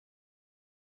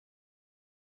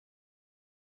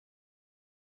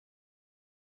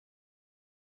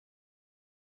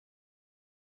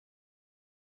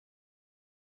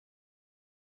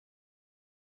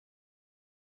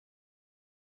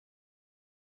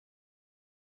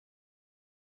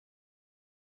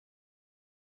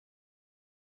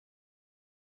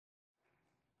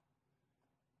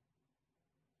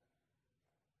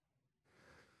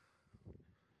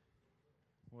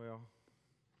Well,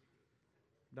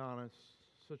 Donna, it's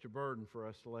such a burden for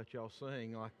us to let y'all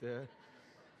sing like that.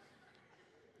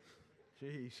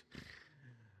 Jeez.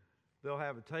 They'll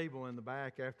have a table in the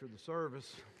back after the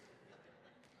service.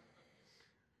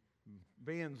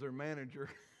 Ben's their manager.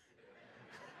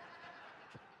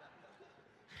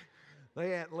 They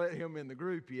hadn't let him in the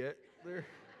group yet.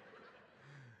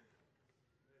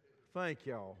 Thank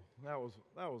y'all. That was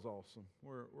awesome.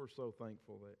 We're so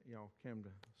thankful that y'all came to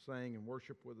sing and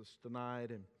worship with us tonight.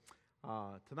 And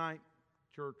tonight,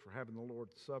 church, we're having the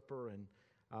Lord's Supper, and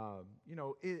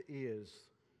it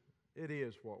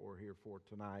is what we're here for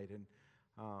tonight. And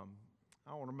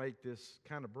I want to make this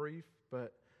kind of brief,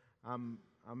 but I'm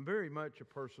very much a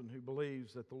person who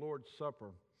believes that the Lord's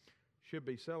Supper should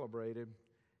be celebrated,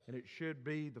 and it should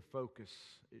be the focus.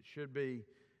 It should be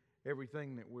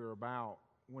everything that we're about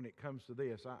when it comes to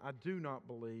this. I do not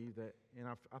believe that, and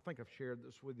I think I've shared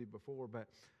this with you before, but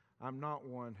I'm not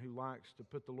one who likes to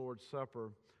put the Lord's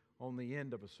Supper on the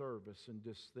end of a service and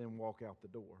just then walk out the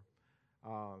door.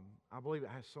 I believe it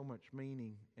has so much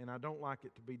meaning, and I don't like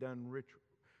it to be done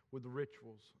with the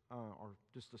rituals or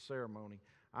just a ceremony.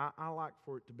 I like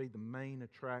for it to be the main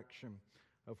attraction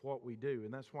of what we do,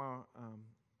 and that's why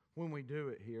when we do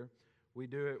it here, we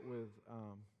do it with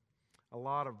a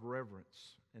lot of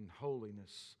reverence and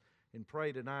holiness. And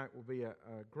pray tonight will be a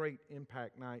great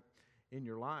impact night in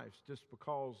your lives, just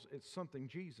because it's something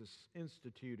Jesus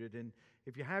instituted. And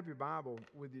if you have your Bible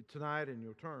with you tonight, and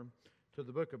you'll turn to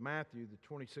the book of Matthew, the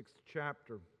 26th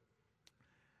chapter.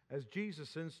 As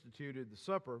Jesus instituted the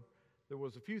supper, there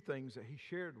was a few things that he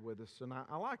shared with us. And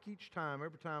I like each time,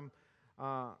 every time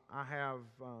I have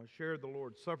shared the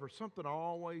Lord's Supper, something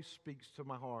always speaks to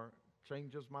my heart,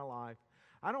 changes my life.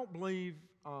 I don't believe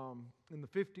in the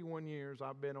 51 years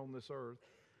I've been on this earth,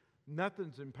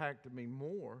 nothing's impacted me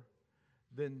more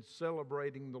than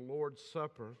celebrating the Lord's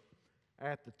Supper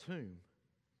at the tomb.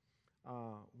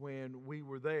 When we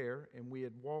were there and we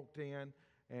had walked in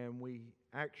and we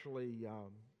actually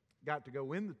got to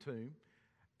go in the tomb,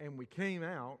 and we came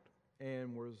out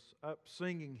and was up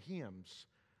singing hymns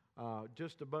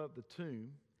just above the tomb,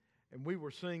 and we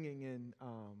were singing in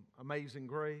Amazing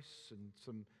Grace and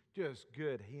some just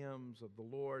good hymns of the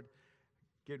Lord,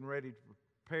 getting ready to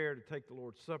prepare to take the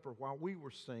Lord's Supper. While we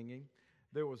were singing,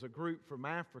 there was a group from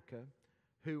Africa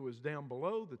who was down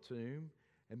below the tomb,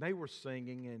 and they were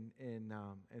singing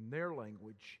in their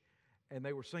language, and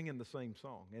they were singing the same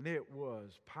song, and it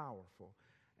was powerful.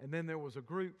 And then there was a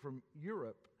group from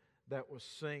Europe that was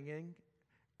singing,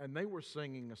 and they were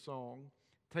singing a song,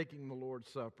 taking the Lord's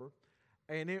Supper,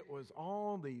 and it was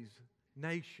all these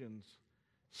nations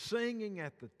singing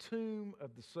at the tomb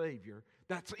of the Savior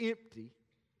that's empty,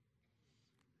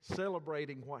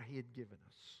 celebrating what He had given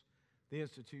us, the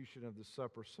institution of the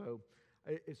supper. So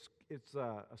it's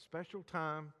a special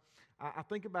time. I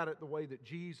think about it the way that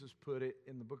Jesus put it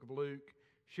in the book of Luke,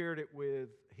 shared it with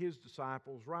His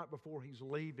disciples right before He's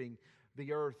leaving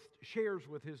the earth, shares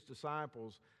with His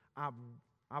disciples, I've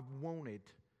wanted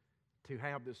to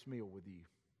have this meal with you.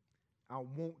 I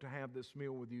want to have this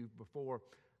meal with you before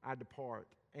I depart.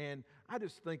 And I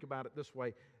just think about it this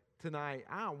way. Tonight,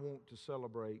 I want to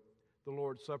celebrate the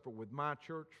Lord's Supper with my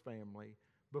church family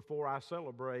before I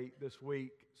celebrate this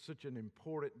week such an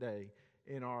important day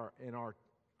in our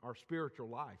spiritual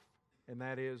life, and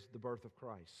that is the birth of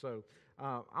Christ. So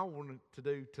I wanted to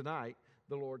do tonight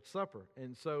the Lord's Supper.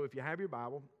 And so if you have your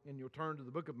Bible and you'll turn to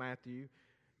the book of Matthew,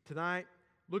 tonight,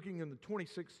 looking in the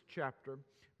 26th chapter,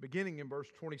 beginning in verse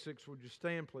 26, would you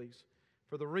stand, please,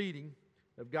 for the reading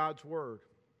of God's Word.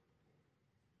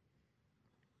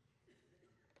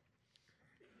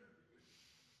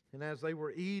 And as they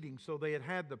were eating, so they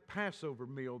had the Passover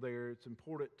meal there. It's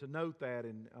important to note that,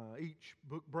 and each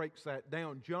book breaks that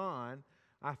down. John,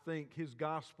 I think his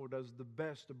gospel does the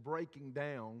best of breaking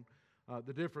down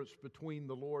the difference between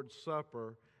the Lord's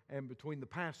Supper and between the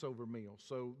Passover meal.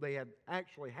 So they had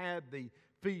actually had the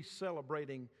feast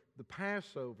celebrating the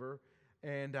Passover,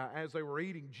 and as they were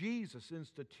eating, Jesus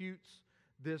institutes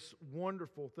this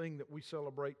wonderful thing that we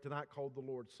celebrate tonight called the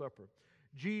Lord's Supper.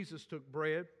 Jesus took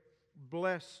bread,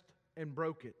 blessed and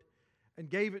broke it, and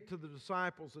gave it to the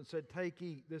disciples and said, "Take,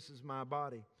 eat, this is my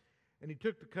body." And He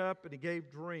took the cup and He gave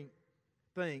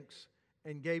thanks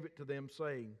and gave it to them,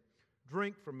 saying,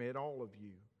 "Drink from it, all of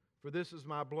you, for this is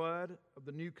my blood of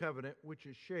the new covenant, which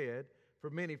is shed for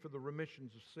many for the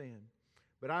remissions of sin.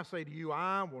 But I say to you,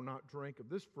 I will not drink of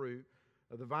this fruit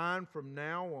of the vine from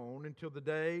now on until the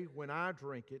day when I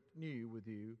drink it new with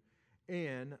you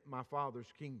in my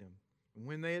Father's kingdom." And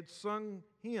when they had sung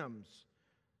hymns,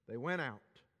 they went out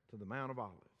to the Mount of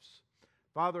Olives.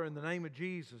 Father, in the name of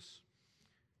Jesus,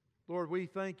 Lord, we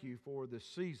thank you for this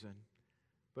season,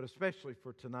 but especially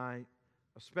for tonight,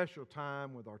 a special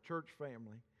time with our church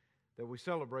family that we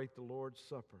celebrate the Lord's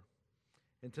Supper.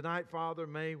 And tonight, Father,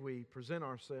 may we present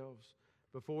ourselves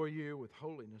before you with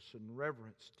holiness and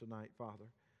reverence tonight, Father,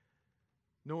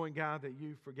 knowing, God, that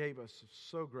you forgave us of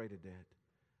so great a debt.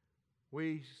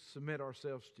 We submit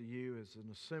ourselves to you as an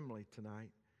assembly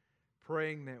tonight,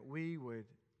 praying that we would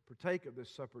partake of this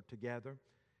supper together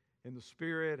in the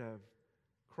spirit of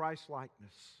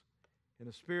Christ-likeness, in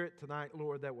a spirit tonight,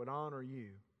 Lord, that would honor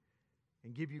you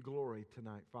and give you glory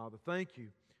tonight, Father. Thank you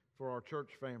for our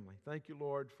church family. Thank you,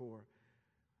 Lord, for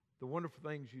the wonderful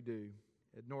things you do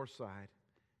at Northside.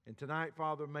 And tonight,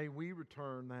 Father, may we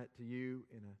return that to you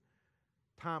in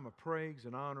a time of praise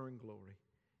and honor and glory.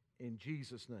 In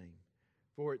Jesus' name.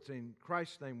 For it's in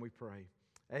Christ's name we pray.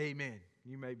 Amen.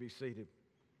 You may be seated.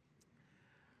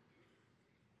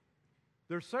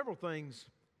 There's several things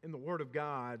in the Word of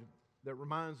God that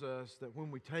reminds us that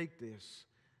when we take this,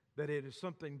 that it is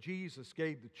something Jesus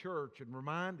gave the church and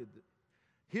reminded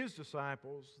His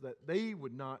disciples that they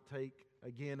would not take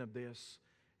again of this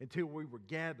until we were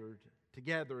gathered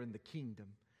together in the kingdom.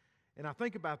 And I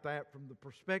think about that from the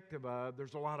perspective of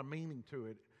there's a lot of meaning to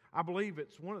it. I believe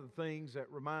it's one of the things that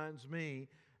reminds me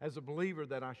as a believer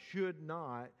that I should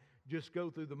not just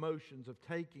go through the motions of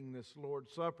taking this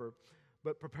Lord's Supper,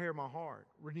 but prepare my heart,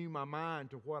 renew my mind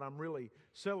to what I'm really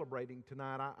celebrating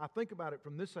tonight. I think about it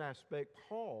from this aspect.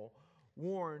 Paul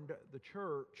warned the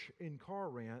church in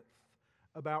Corinth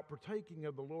about partaking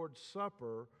of the Lord's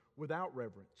Supper without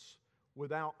reverence,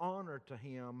 without honor to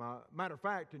Him. Matter of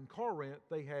fact, in Corinth,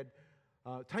 they had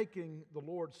taken the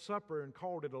Lord's Supper and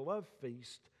called it a love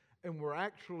feast, and were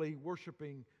actually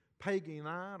worshiping pagan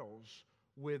idols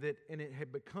with it, and it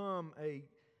had become a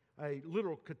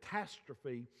little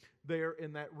catastrophe there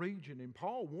in that region. And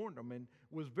Paul warned them and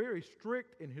was very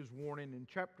strict in his warning in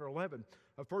chapter 11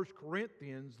 of 1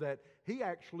 Corinthians that he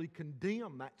actually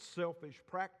condemned that selfish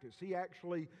practice. He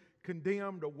actually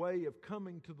condemned a way of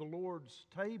coming to the Lord's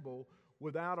table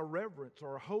without a reverence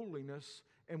or a holiness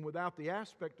and without the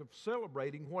aspect of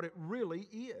celebrating what it really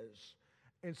is.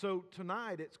 And so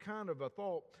tonight it's kind of a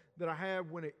thought that I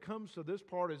have when it comes to this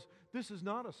part is this is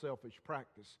not a selfish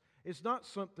practice. It's not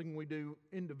something we do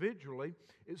individually.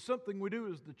 It's something we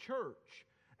do as the church.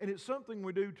 And it's something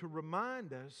we do to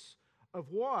remind us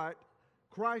of what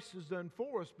Christ has done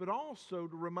for us, but also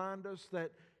to remind us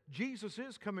that Jesus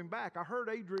is coming back. I heard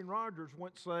Adrian Rogers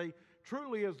once say,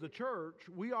 truly as the church,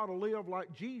 we ought to live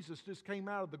like Jesus just came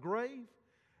out of the grave,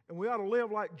 and we ought to live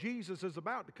like Jesus is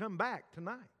about to come back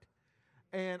tonight.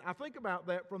 And I think about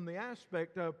that from the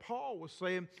aspect of Paul was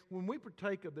saying, when we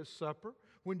partake of this supper,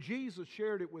 when Jesus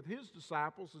shared it with His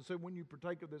disciples and said, when you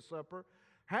partake of this supper,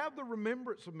 have the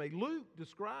remembrance of me. Luke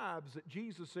describes that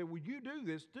Jesus said, will you do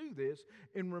this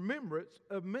in remembrance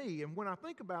of me. And when I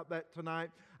think about that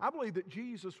tonight, I believe that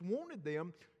Jesus wanted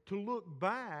them to look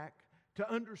back to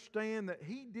understand that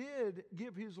He did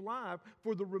give His life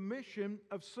for the remission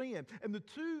of sin. And the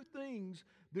two things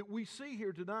that we see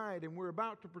here tonight and we're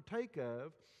about to partake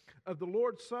of the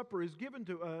Lord's Supper is given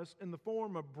to us in the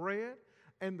form of bread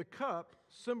and the cup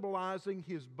symbolizing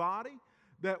His body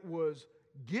that was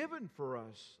given for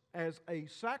us as a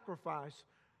sacrifice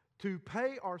to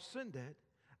pay our sin debt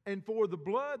and for the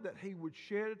blood that He would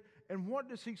shed. And what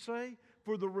does He say?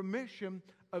 For the remission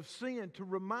of sin, to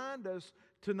remind us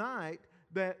tonight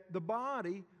that the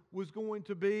body was going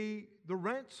to be the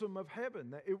ransom of heaven,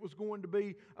 that it was going to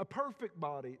be a perfect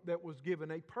body that was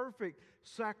given, a perfect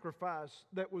sacrifice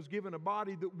that was given, a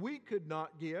body that we could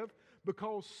not give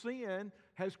because sin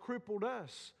has crippled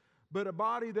us, but a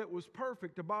body that was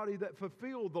perfect, a body that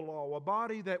fulfilled the law, a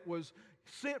body that was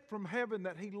sent from heaven,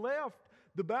 that He left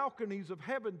the balconies of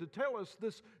heaven to tell us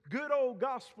this good old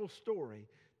gospel story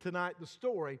tonight, the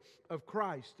story of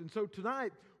Christ. And so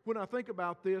tonight, when I think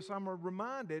about this, I'm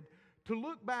reminded to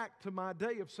look back to my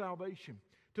day of salvation,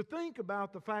 to think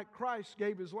about the fact Christ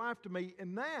gave His life to me,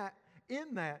 and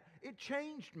in that, it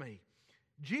changed me.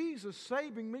 Jesus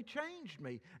saving me changed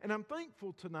me. And I'm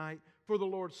thankful tonight for the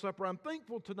Lord's Supper. I'm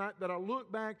thankful tonight that I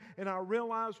look back and I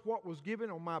realize what was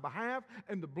given on my behalf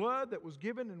and the blood that was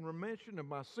given in remission of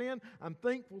my sin. I'm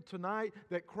thankful tonight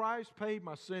that Christ paid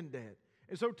my sin debt.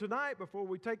 And so tonight, before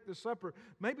we take the supper,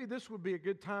 maybe this would be a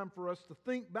good time for us to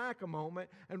think back a moment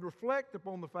and reflect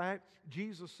upon the fact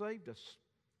Jesus saved us.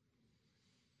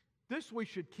 This we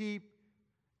should keep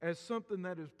as something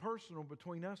that is personal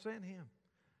between us and Him.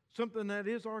 Something that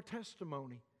is our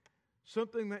testimony.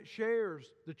 Something that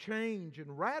shares the change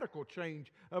and radical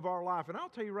change of our life. And I'll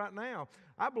tell you right now,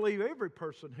 I believe every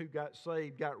person who got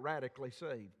saved got radically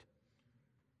saved.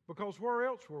 Because where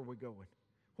else were we going?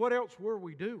 What else were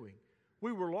we doing?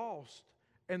 We were lost.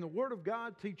 And the Word of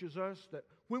God teaches us that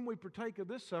when we partake of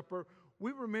this supper,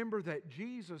 we remember that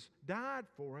Jesus died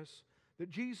for us, that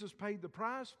Jesus paid the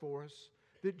price for us,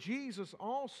 that Jesus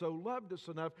also loved us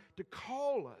enough to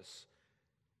call us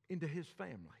into His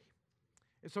family.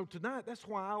 And so tonight, that's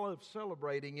why I love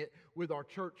celebrating it with our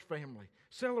church family.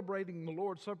 Celebrating the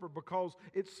Lord's Supper because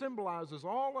it symbolizes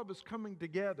all of us coming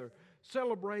together,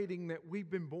 celebrating that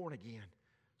we've been born again,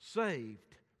 saved,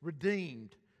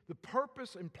 redeemed, the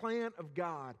purpose and plan of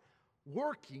God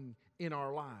working in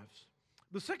our lives.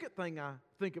 The second thing I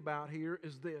think about here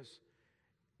is this.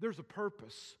 There's a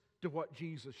purpose to what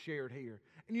Jesus shared here.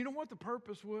 And you know what the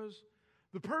purpose was?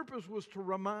 The purpose was to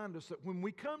remind us that when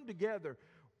we come together,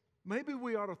 maybe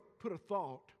we ought to put a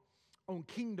thought on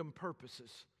kingdom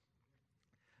purposes.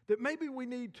 That maybe we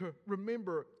need to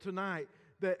remember tonight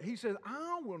that He said,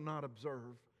 I will not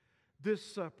observe this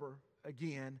supper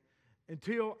again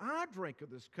until I drink of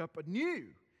this cup anew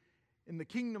in the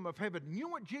kingdom of heaven. And you know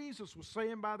what Jesus was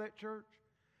saying by that, church?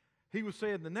 He was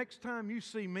saying, the next time you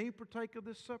see me partake of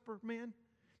this supper, men.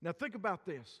 Now think about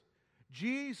this.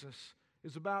 Jesus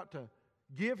is about to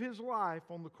give His life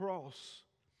on the cross.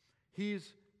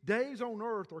 His days on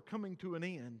earth are coming to an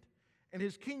end, and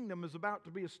His kingdom is about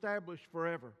to be established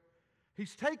forever.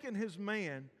 He's taken His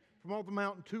man from off the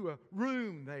mountain to a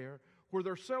room there where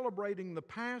they're celebrating the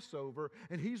Passover,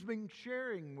 and He's been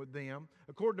sharing with them.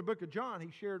 According to the book of John,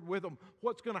 He shared with them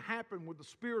what's going to happen when the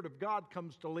Spirit of God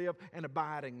comes to live and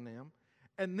abiding them.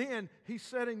 And then He's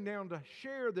sitting down to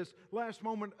share this last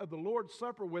moment of the Lord's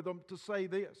Supper with them to say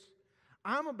this.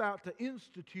 I'm about to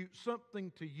institute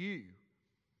something to you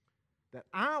that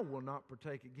I will not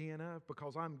partake again of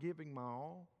because I'm giving my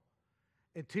all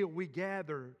until we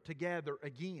gather together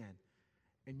again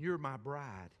and you're my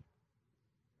bride.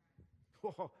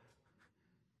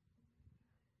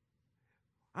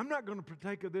 I'm not going to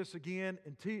partake of this again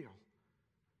until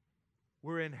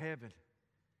we're in heaven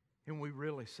and we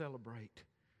really celebrate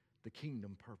the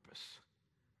kingdom purpose.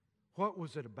 What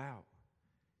was it about?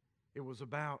 It was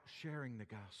about sharing the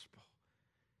gospel.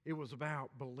 It was about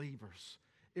believers.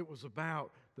 It was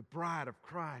about the bride of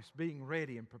Christ being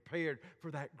ready and prepared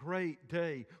for that great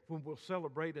day when we'll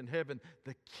celebrate in heaven.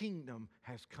 The kingdom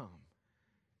has come.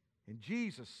 And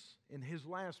Jesus, in His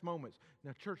last moments,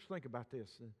 now church, think about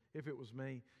this. If it was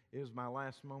me, it was my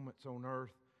last moments on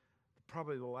earth,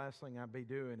 probably the last thing I'd be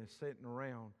doing is sitting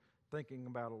around thinking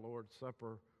about a Lord's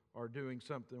Supper or doing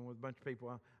something with a bunch of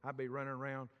people. I'd be running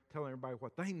around telling everybody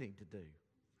what they need to do.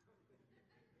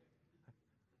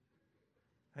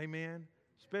 Amen?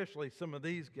 Especially some of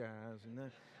these guys.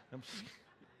 And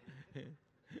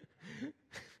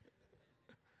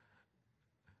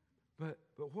But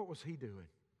what was He doing?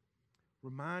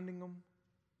 Reminding them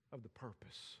of the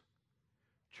purpose.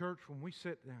 Church, when we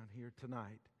sit down here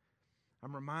tonight,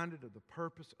 I'm reminded of the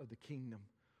purpose of the kingdom.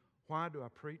 Why do I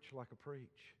preach like I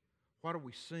preach? Why do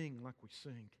we sing like we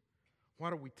sing?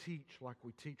 Why do we teach like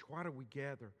we teach? Why do we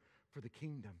gather for the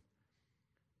kingdom?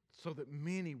 So that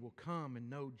many will come and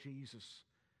know Jesus.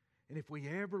 And if we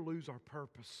ever lose our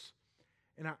purpose,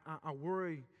 and I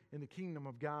worry in the kingdom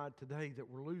of God today that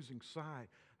we're losing sight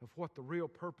of what the real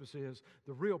purpose is.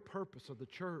 The real purpose of the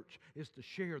church is to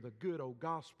share the good old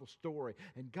gospel story.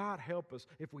 And God help us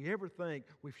if we ever think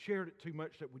we've shared it too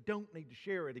much that we don't need to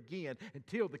share it again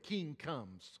until the King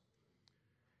comes.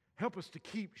 Help us to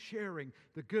keep sharing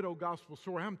the good old gospel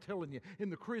story. I'm telling you,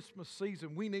 in the Christmas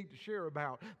season, we need to share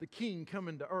about the King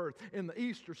coming to earth. In the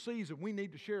Easter season, we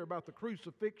need to share about the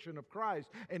crucifixion of Christ.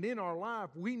 And in our life,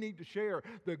 we need to share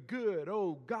the good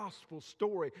old gospel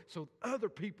story so other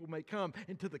people may come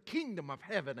into the kingdom of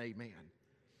heaven. Amen.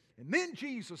 And then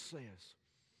Jesus says,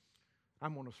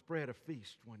 I'm going to spread a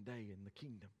feast one day in the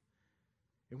kingdom.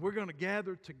 And we're going to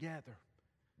gather together.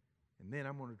 And then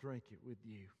I'm going to drink it with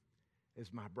you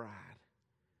as my bride.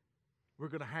 We're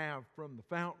going to have from the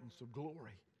fountains of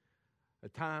glory a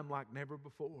time like never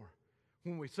before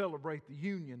when we celebrate the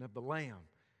union of the Lamb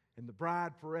and the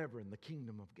bride forever in the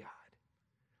kingdom of God.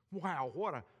 Wow,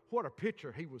 what a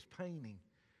picture He was painting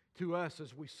to us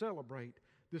as we celebrate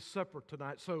this supper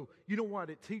tonight. So you know what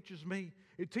it teaches me?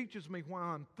 It teaches me why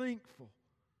I'm thankful.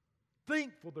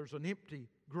 Thankful there's an empty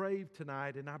grave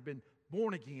tonight and I've been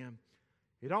born again.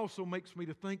 It also makes me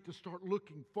to think to start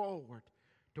looking forward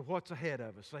to what's ahead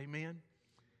of us, amen?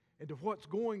 And to what's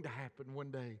going to happen one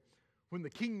day when the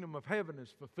kingdom of heaven is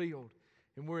fulfilled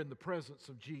and we're in the presence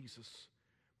of Jesus.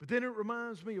 But then it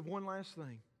reminds me of one last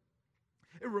thing.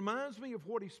 It reminds me of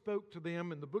what He spoke to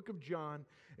them in the book of John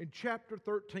in chapter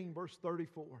 13, verse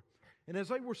 34. And as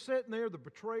they were sitting there, the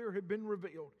betrayer had been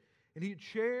revealed. and he had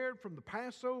shared from the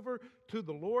Passover to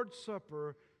the Lord's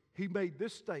Supper, he made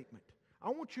this statement. I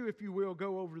want you, if you will,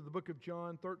 go over to the book of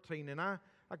John 13, and I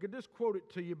could just quote it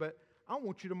to you, but I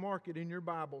want you to mark it in your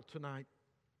Bible tonight.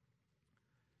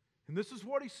 And this is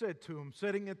what he said to them,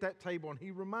 sitting at that table, and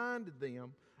he reminded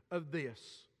them of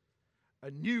this, a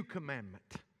new commandment.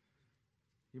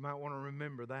 You might want to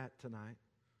remember that tonight.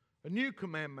 A new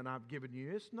commandment I've given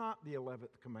you. It's not the 11th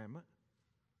commandment.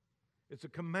 It's a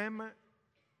commandment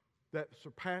that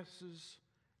surpasses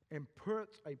and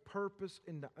puts a purpose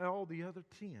into all the other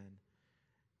 10.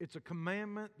 It's a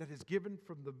commandment that is given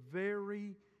from the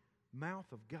very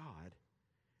mouth of God.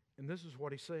 And this is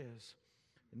what he says.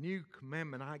 A new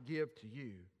commandment I give to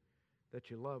you, that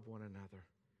you love one another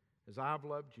as I've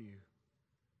loved you,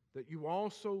 that you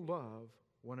also love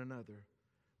one another.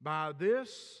 By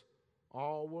this,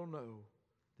 all will know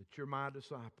that you're my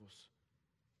disciples,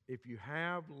 if you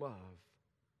have love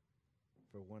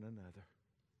for one another.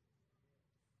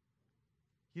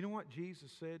 You know what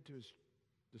Jesus said to his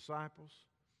disciples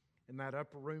in that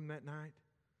upper room that night?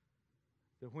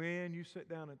 That when you sit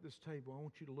down at this table, I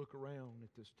want you to look around at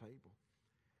this table.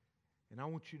 And I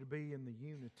want you to be in the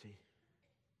unity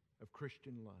of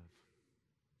Christian love.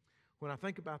 When I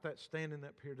think about that standing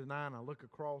up here tonight, and I look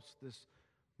across this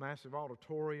massive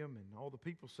auditorium and all the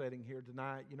people sitting here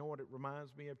tonight, you know what it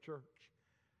reminds me of, church?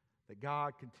 That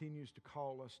God continues to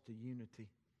call us to unity,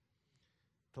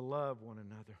 to love one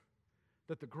another.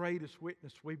 That the greatest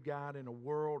witness we've got in a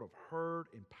world of hurt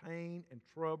and pain and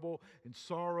trouble and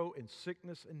sorrow and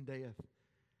sickness and death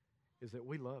is that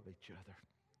we love each other.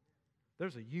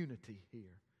 There's a unity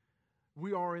here.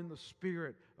 We are in the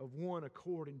spirit of one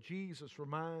accord, and Jesus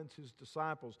reminds his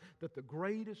disciples that the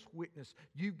greatest witness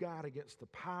you've got against the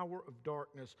power of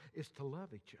darkness is to love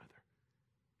each other.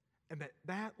 And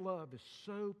that love is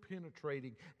so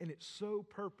penetrating and it's so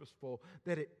purposeful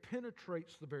that it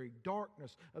penetrates the very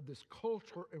darkness of this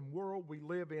culture and world we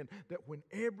live in, that when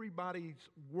everybody's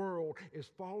world is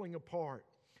falling apart,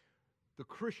 the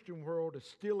Christian world is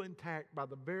still intact by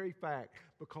the very fact,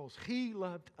 because he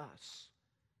loved us,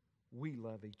 we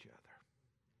love each other.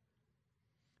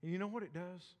 And you know what it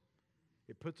does?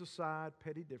 It puts aside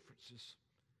petty differences.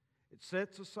 It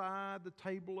sets aside the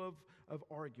table of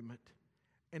argument.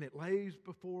 And it lays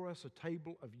before us a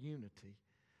table of unity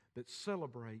that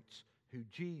celebrates who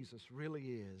Jesus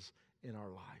really is in our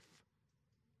life.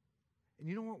 And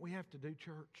you know what we have to do,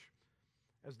 church?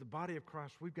 As the body of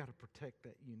Christ, we've got to protect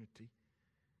that unity.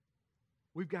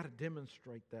 We've got to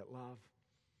demonstrate that love.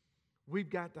 We've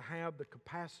got to have the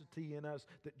capacity in us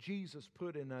that Jesus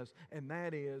put in us, and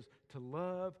that is to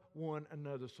love one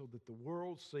another so that the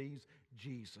world sees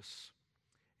Jesus.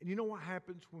 And you know what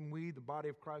happens when we, the body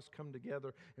of Christ, come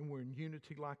together and we're in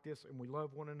unity like this and we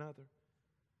love one another?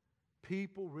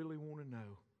 People really want to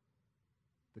know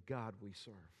the God we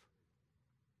serve.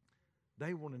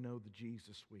 They want to know the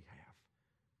Jesus we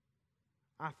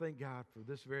have. I thank God for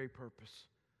this very purpose.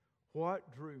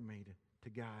 What drew me to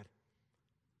God?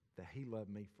 That he loved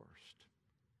me first.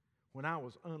 When I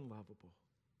was unlovable,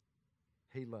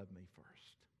 he loved me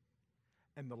first.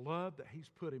 And the love that he's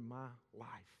put in my life,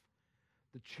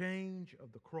 the change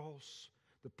of the cross,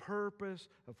 the purpose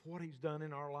of what he's done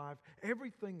in our life,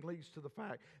 everything leads to the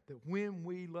fact that when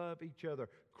we love each other,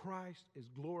 Christ is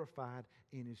glorified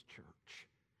in his church.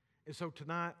 And so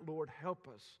tonight, Lord, help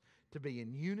us to be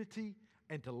in unity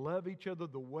and to love each other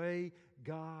the way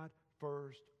God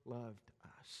first loved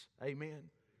us. Amen.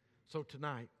 So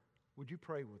tonight, would you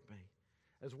pray with me?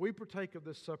 As we partake of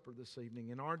this supper this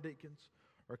evening, and our deacons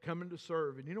are coming to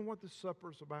serve, and you know what this supper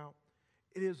is about?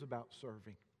 It is about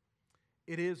serving.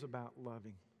 It is about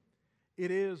loving.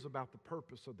 It is about the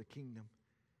purpose of the kingdom.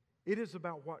 It is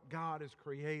about what God has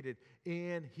created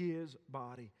in his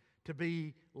body to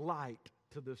be light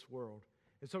to this world.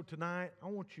 And so tonight, I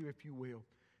want you, if you will,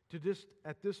 to just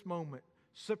at this moment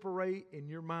separate in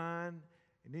your mind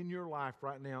and in your life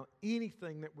right now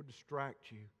anything that would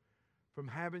distract you from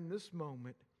having this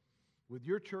moment with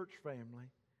your church family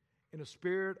in a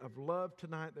spirit of love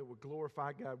tonight that would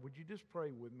glorify God. Would you just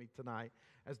pray with me tonight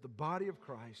as the body of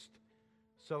Christ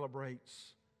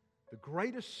celebrates the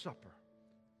greatest supper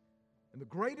and the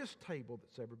greatest table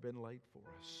that's ever been laid for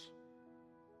us,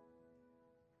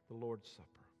 the Lord's Supper.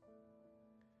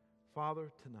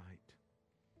 Father, tonight,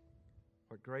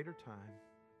 what greater time,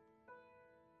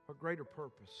 what greater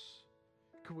purpose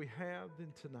could we have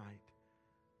than tonight,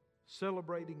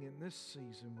 celebrating in this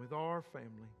season with our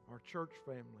family, our church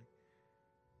family,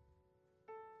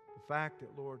 the fact that,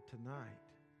 Lord, tonight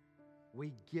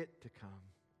we get to come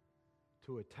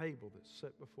to a table that's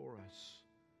set before us.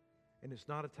 And it's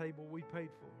not a table we paid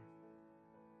for.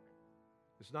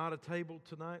 It's not a table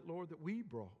tonight, Lord, that we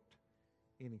brought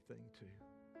anything to.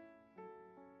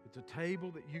 It's a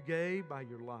table that you gave by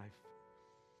your life,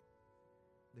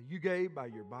 that you gave by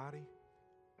your body,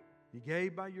 you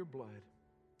gave by your blood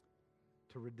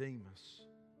to redeem us,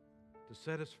 to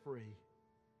set us free,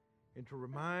 and to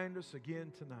remind us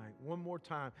again tonight, one more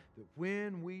time, that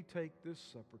when we take this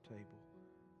supper table,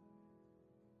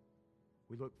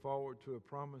 we look forward to a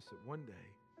promise that one day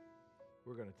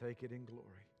we're going to take it in glory.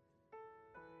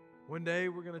 One day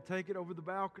we're going to take it over the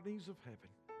balconies of heaven.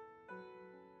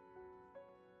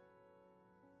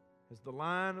 As the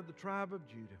Lion of the tribe of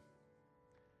Judah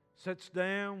sits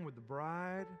down with the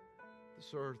bride of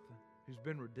this earth who's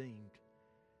been redeemed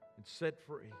and set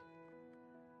free.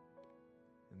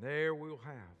 And there we'll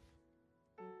have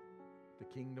the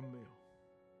kingdom meal.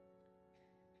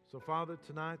 So, Father,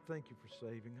 tonight, thank you for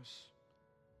saving us.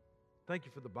 Thank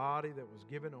you for the body that was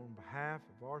given on behalf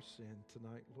of our sin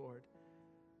tonight, Lord.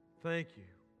 Thank you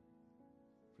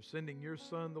for sending your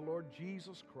Son, the Lord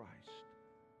Jesus Christ,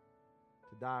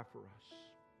 to die for us.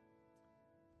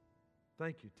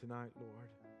 Thank you tonight, Lord,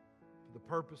 for the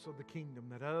purpose of the kingdom,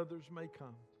 that others may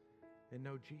come and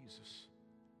know Jesus.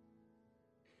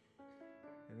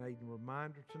 And a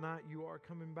reminder tonight, you are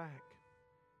coming back.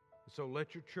 So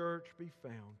let your church be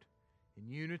found in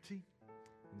unity,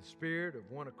 in the spirit of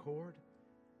one accord,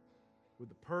 with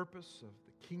the purpose of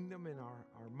the kingdom in our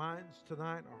minds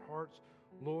tonight, our hearts.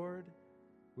 Lord,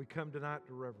 we come tonight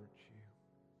to reverence you.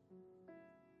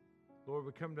 Lord,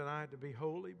 we come tonight to be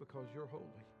holy because you're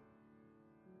holy.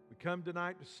 We come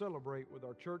tonight to celebrate with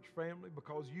our church family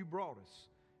because you brought us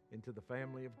into the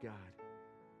family of God.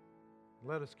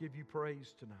 Let us give you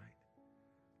praise tonight.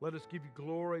 Let us give you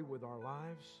glory with our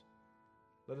lives.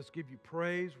 Let us give you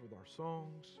praise with our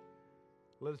songs.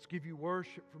 Let us give you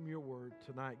worship from your word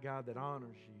tonight, God, that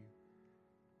honors you.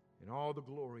 And all the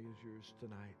glory is yours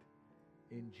tonight.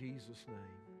 In Jesus' name.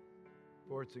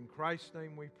 For it's in Christ's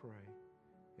name we pray.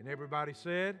 And everybody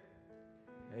said,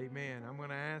 amen. I'm going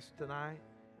to ask tonight,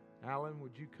 Alan,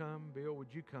 would you come? Bill,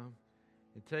 would you come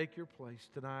and take your place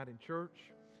tonight in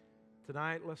church?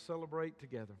 Tonight, let's celebrate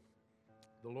together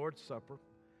the Lord's Supper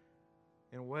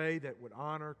in a way that would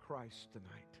honor Christ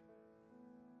tonight.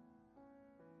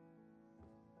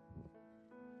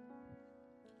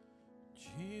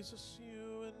 Jesus,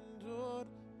 you endured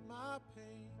my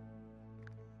pain.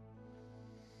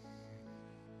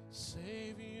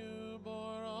 Savior, you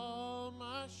bore all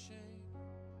my shame,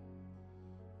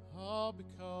 all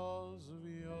because of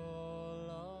your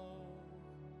love.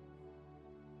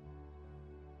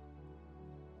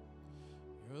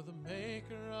 You're the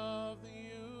maker of the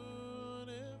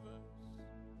universe,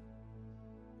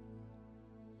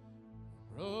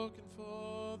 broken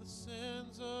for the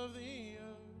sins of the earth,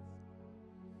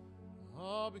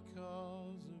 all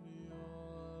because of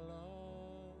your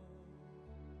love,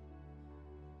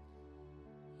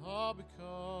 all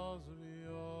because of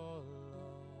your love.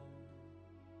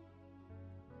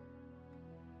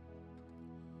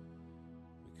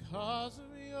 Because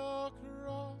of your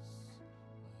cross,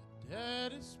 my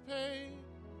debt is paid.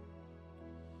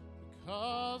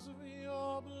 Because of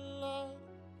your blood,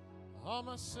 all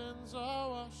my sins are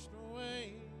washed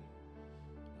away.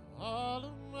 Now all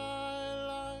of my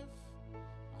life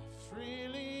I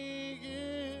freely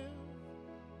give.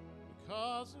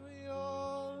 Because of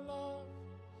your love,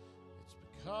 it's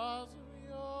because of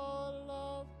your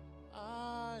love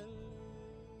I live.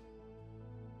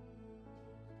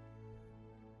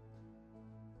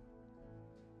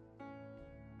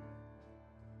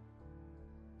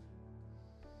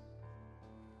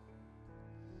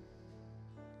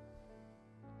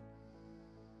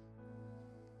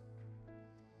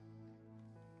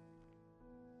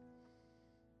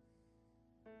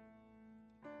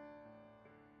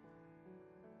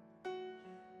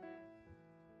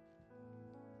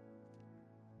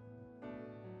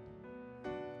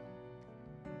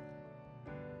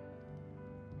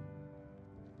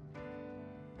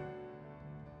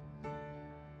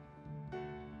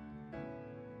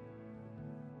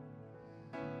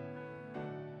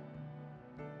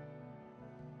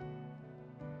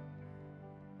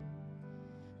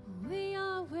 We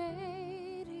are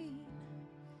waiting,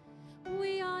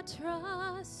 we are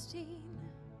trusting,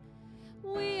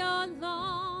 we are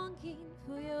longing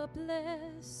for your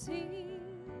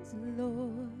blessings,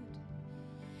 Lord.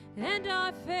 And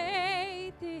our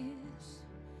faith is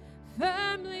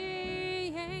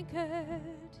firmly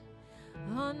anchored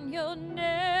on your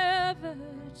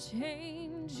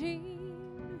never-changing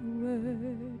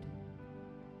word.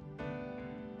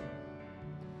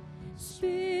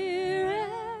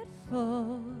 Spirit,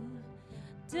 fall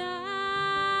down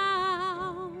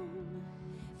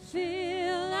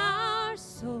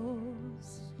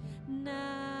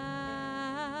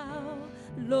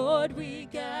Lord, we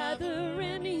gather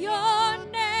in your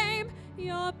name,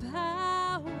 your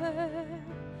power.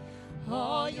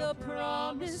 All your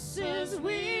promises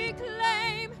we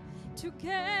claim.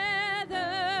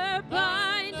 Together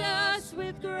bind us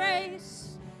with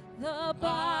grace, the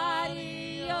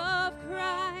body of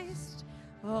Christ.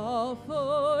 All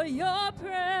for your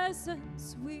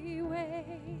presence we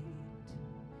wait.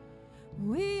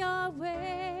 We are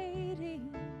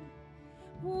waiting.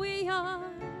 We are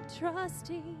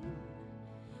trusting.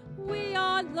 We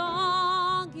are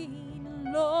longing,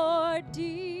 Lord,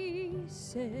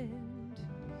 descend.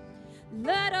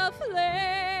 Let a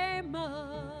flame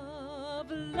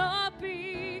of love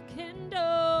be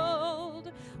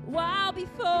kindled while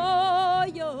before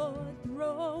your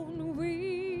throne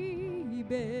we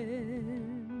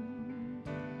bend.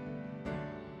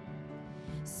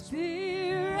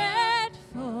 Spirit,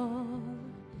 fall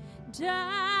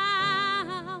down,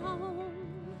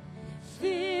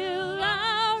 fill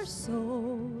our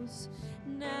souls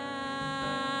now.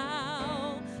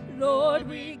 Lord,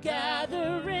 we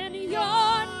gather in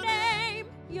your name,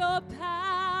 your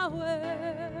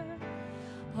power.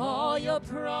 All your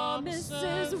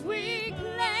promises we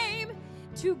claim.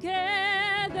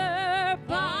 Together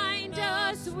bind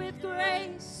us with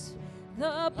grace,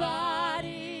 the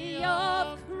body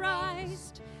of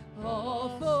Christ.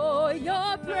 All for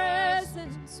your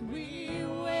presence we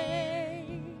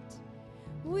wait.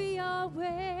 We are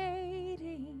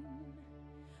waiting.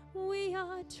 We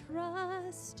are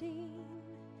trusting.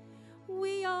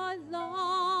 We are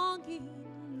longing,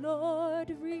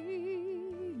 Lord,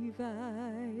 revive.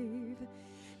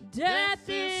 Death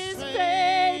is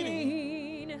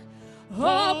fading,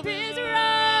 hope is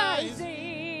rising.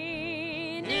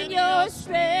 In your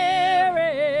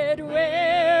spirit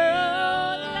we're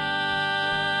alive.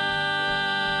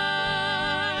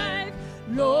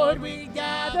 Lord, we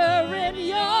gather in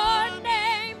your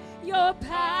name, your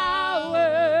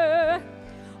power.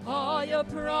 All your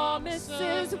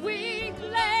promises we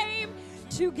claim.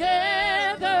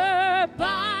 Together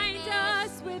bind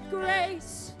us with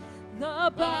grace,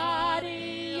 the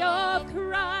body of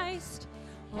Christ.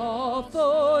 All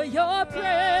for your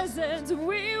presence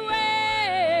we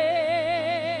wait.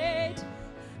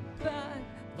 But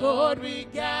Lord, we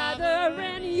gather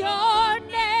in your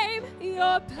name,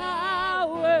 your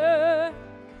power.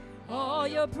 All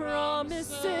your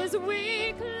promises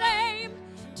we claim.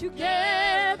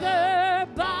 Together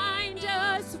bind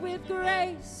us with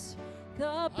grace,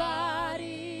 the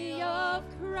body of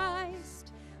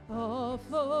Christ. All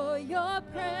for your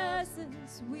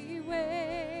presence we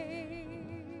wait.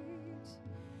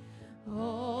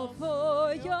 All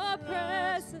for your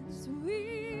presence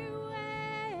we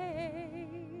wait.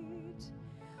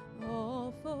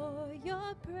 All for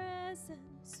your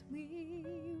presence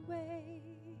we wait.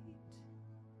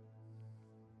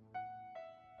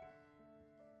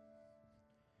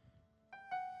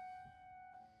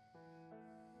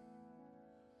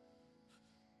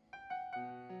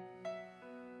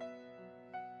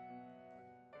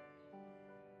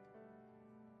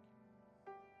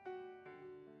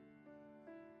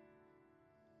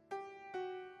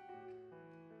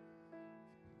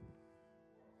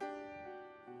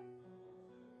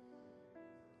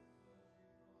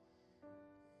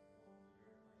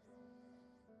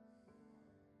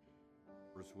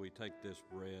 As we take this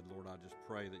bread, Lord, I just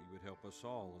pray that you would help us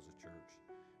all as a church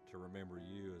to remember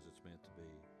you as it's meant to be.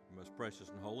 In your most precious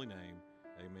and holy name,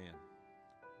 amen.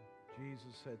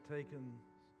 Jesus had taken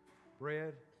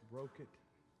bread, broke it,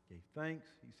 gave thanks.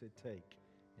 He said, take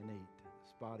and eat.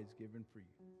 This body's given for you.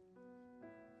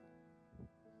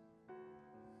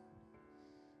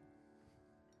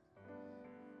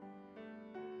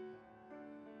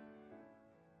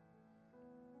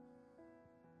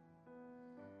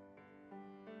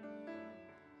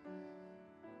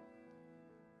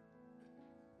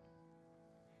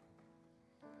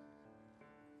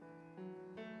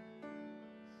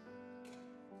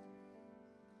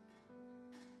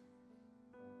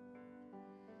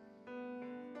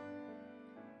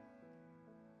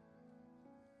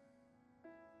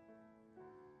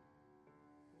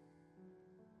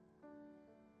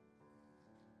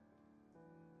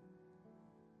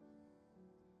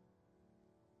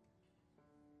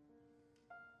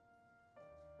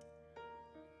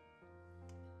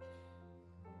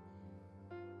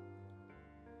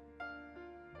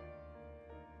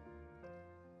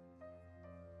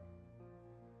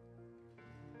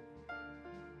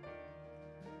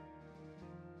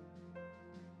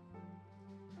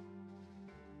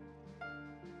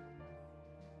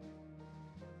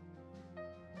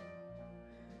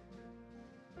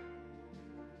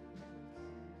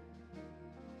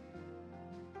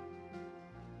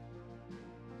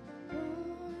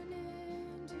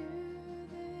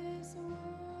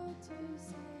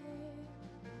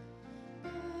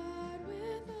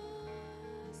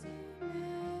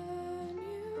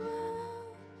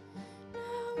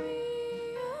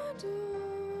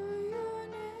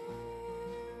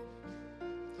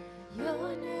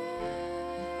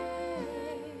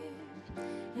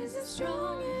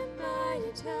 strong and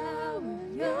mighty tower.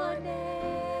 Your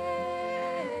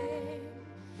name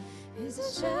is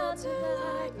a shelter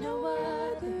like no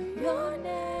other. Your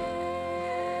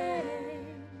name,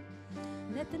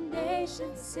 let the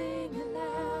nations sing it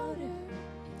louder,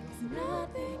 'cause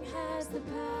nothing has the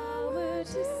power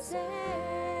to save.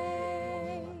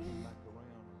 Back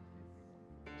around.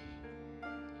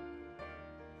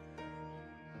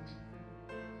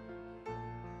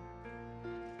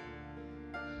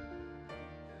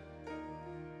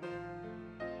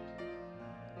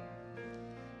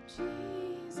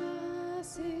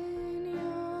 Jesus, in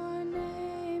your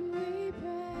name we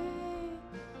pray.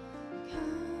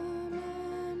 Come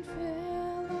and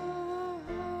fill our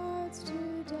hearts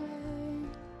today.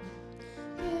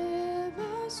 Give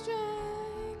us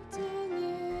strength to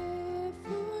live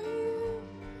for you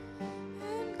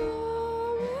and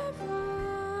glorify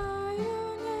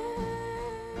your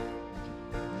name.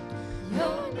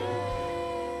 Your name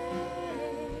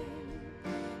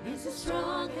is a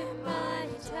strong and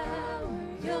mighty tower.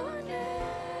 Your name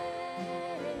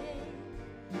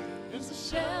is a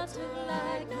shelter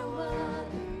like no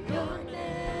other. Your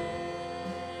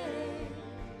name,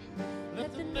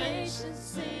 let the nations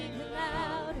sing it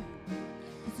louder,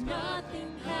 'cause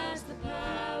nothing has the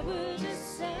power to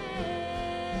save.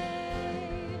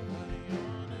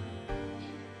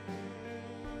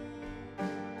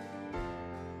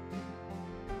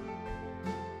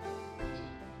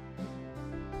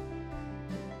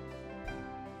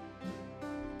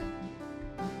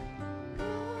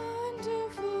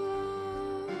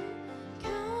 Wonderful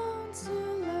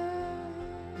Counselor,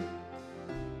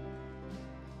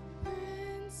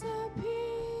 Prince of Peace.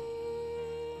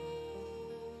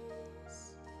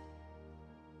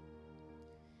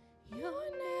 Your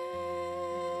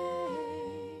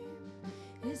name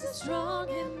is a strong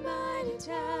and mighty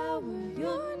tower.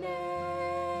 Your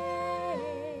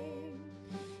name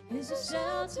is a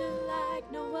shelter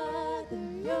like no other.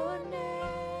 Your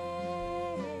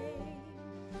name,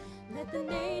 let the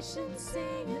nations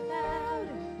sing it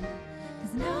louder,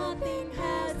 'cause nothing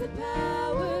has the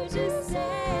power to save.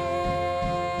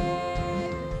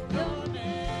 Your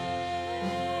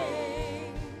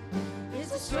name is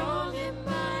a strong and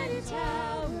mighty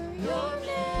tower. Your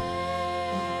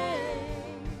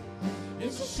name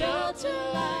is a shelter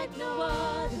like no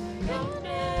other. Your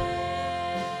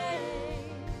name,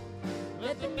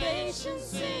 let the nations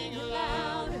sing it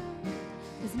louder,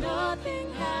 'cause nothing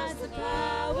has the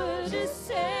power to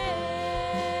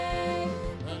save.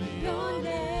 Your name.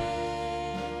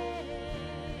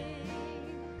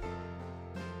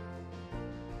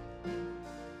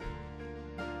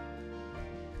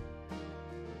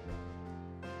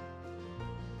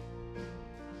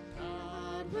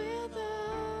 God with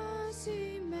us,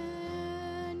 Emmanuel.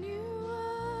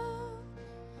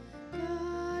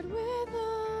 God with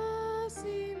us,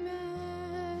 Emmanuel.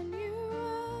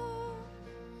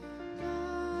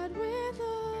 God with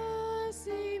us,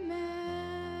 Emmanuel.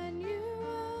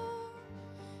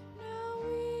 Now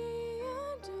we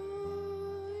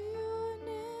adore your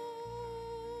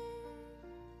name.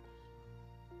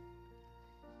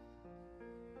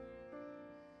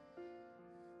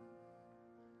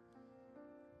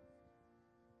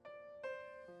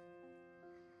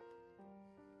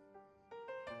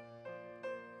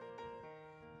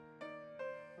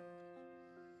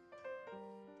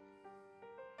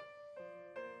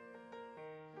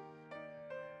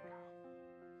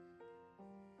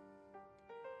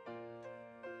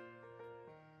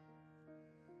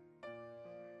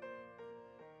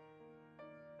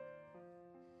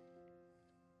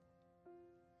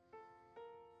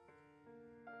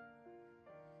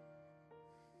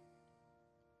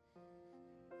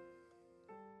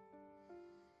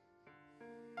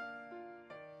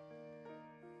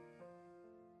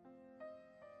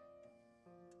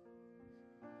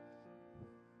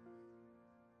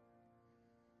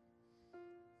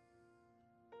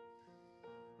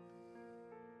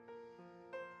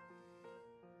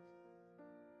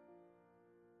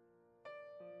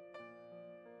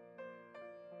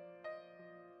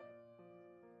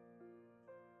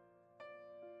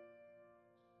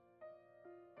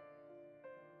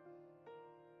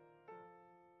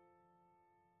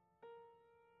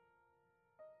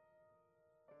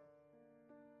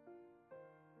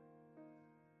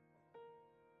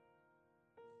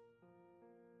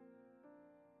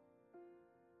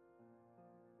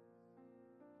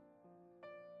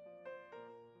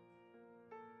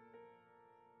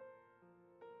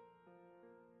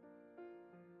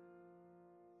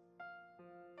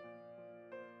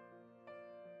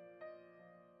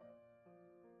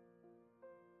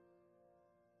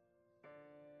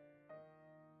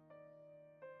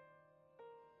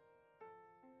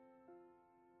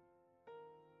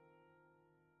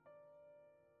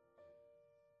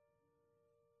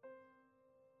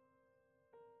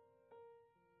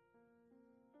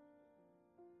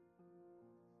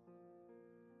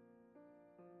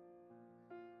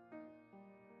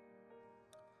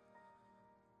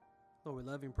 Lord, we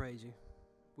love you and praise you.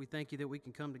 We thank you that we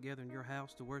can come together in your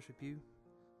house to worship you.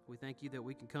 We thank you that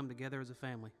we can come together as a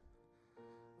family.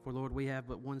 For, Lord, we have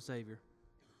but one Savior,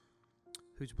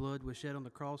 whose blood was shed on the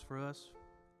cross for us.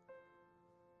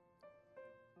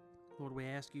 Lord, we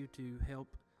ask you to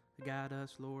help guide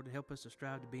us, Lord, and help us to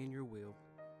strive to be in your will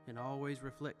and always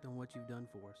reflect on what you've done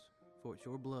for us. For it's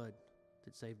your blood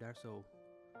that saved our soul.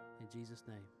 In Jesus'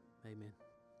 name, amen.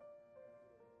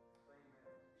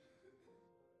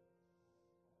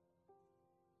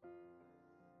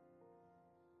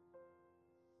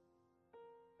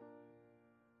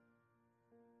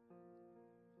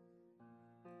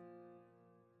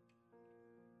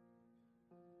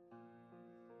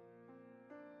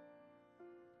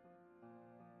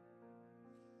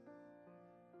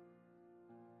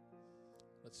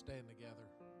 Let's stand together.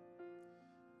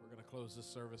 We're going to close this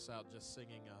service out just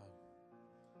singing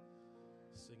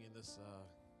this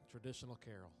traditional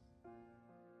carol.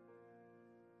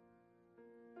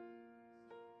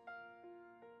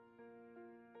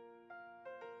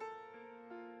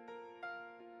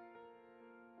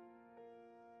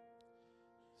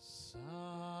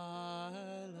 Silent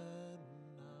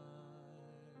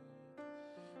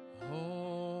night,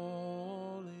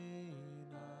 holy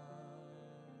night,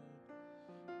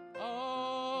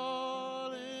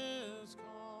 all is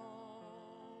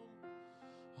calm,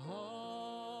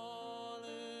 all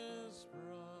is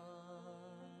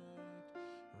bright,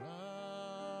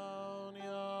 round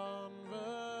yon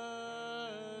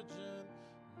virgin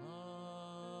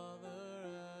mother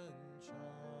and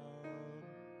child.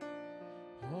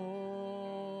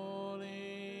 Holy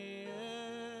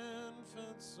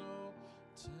infant, so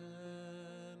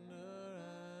tender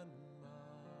and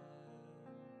mild,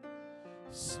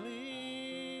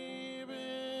 sleep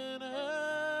in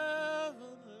heavenly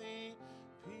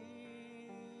peace,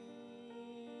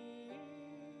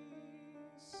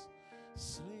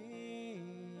 sleep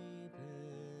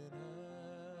in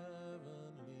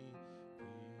heavenly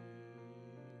peace.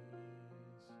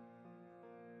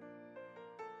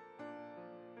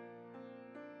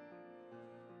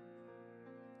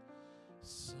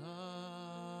 Silent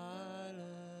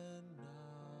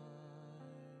night,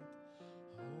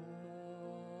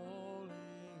 holy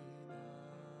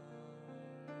night,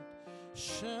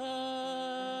 shepherds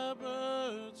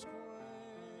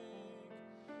quake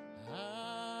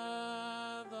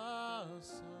at the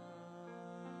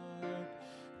sight,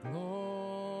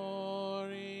 glory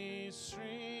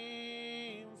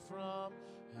stream from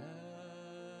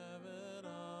heaven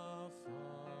afar.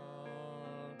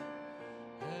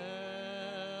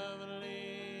 Heavenly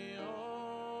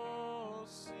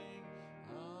hosts sing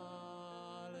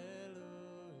hallelujah.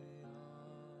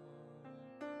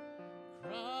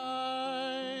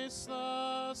 Christ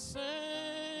the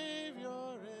Savior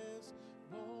is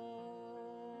born.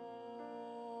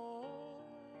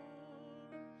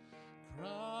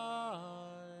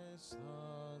 Christ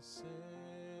the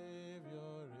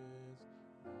Savior is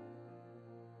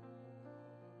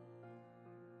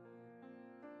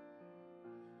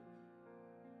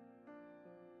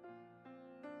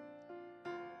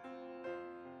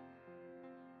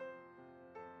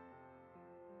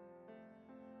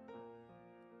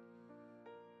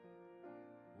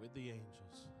with the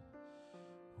angels.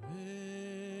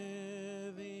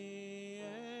 With the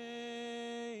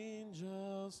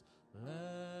angels,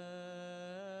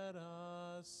 let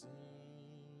us sing.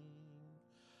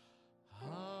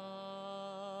 Hallelujah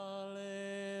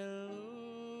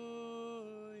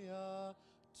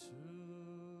to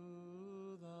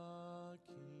the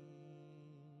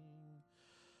King.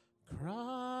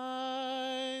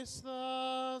 Christ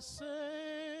the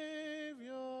Savior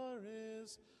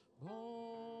is born.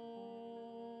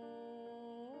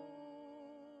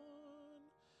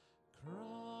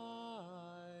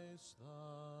 Christ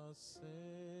the Savior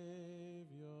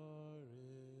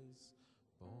is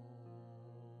born.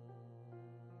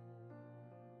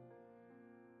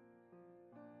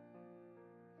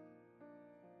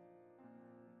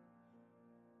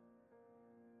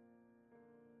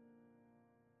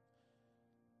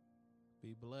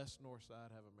 Be blessed,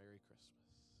 Northside. Have a Merry Christmas.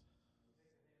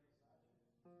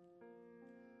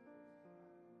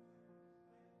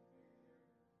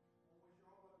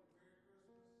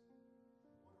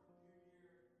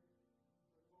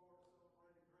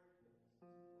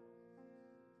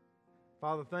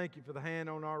 Father, thank you for the hand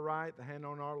on our right, the hand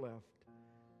on our left,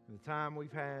 and the time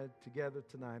we've had together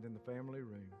tonight in the family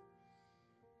room.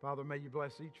 Father, may you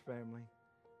bless each family.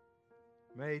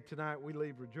 May tonight we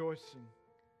leave rejoicing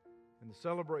in the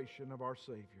celebration of our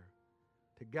Savior.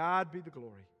 To God be the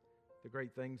glory, the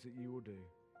great things that you will do.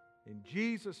 In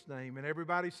Jesus' name, and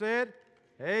everybody said,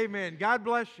 amen. God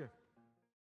bless you.